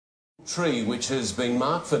Tree, which has been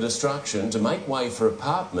marked for destruction to make way for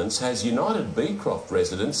apartments, has united Beecroft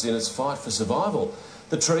residents in its fight for survival.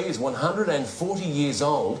 The tree is 140 years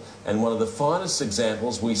old and one of the finest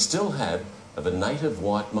examples we still have of a native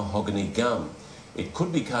white mahogany gum. It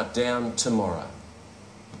could be cut down tomorrow.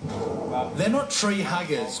 They're not tree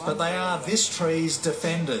huggers, but they are this tree's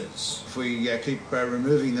defenders. If we keep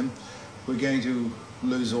removing them, we're going to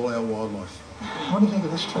lose all our wildlife. What do you think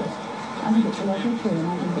of this tree? I think it's a lovely tree and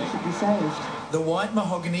I think it should be saved. The white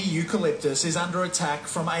mahogany eucalyptus is under attack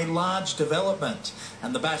from a large development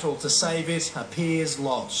and the battle to save it appears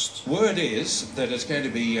lost. Word is that it's going to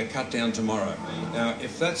be cut down tomorrow. Now,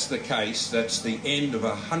 if that's the case, that's the end of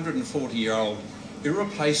a 140-year-old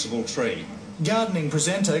irreplaceable tree. Gardening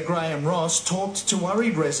presenter Graham Ross talked to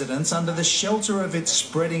worried residents under the shelter of its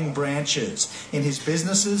spreading branches in his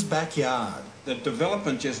business's backyard. The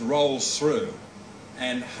development just rolls through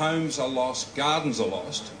and homes are lost, gardens are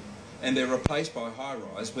lost, and they're replaced by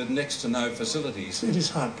high-rise with next to no facilities. It is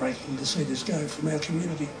heartbreaking to see this go from our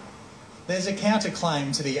community. There's a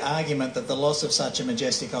counterclaim to the argument that the loss of such a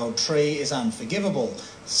majestic old tree is unforgivable.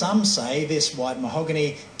 Some say this white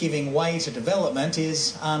mahogany giving way to development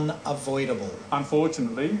is unavoidable.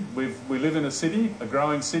 Unfortunately, we live in a city, a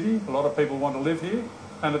growing city. A lot of people want to live here,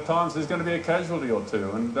 and at times there's going to be a casualty or two.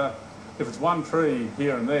 And if it's one tree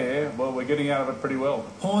here and there, well, we're getting out of it pretty well.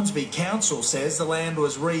 Hornsby Council says the land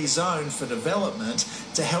was rezoned for development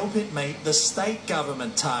to help it meet the state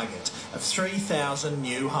government target of 3,000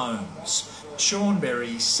 new homes. Sean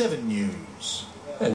Berry, 7 News.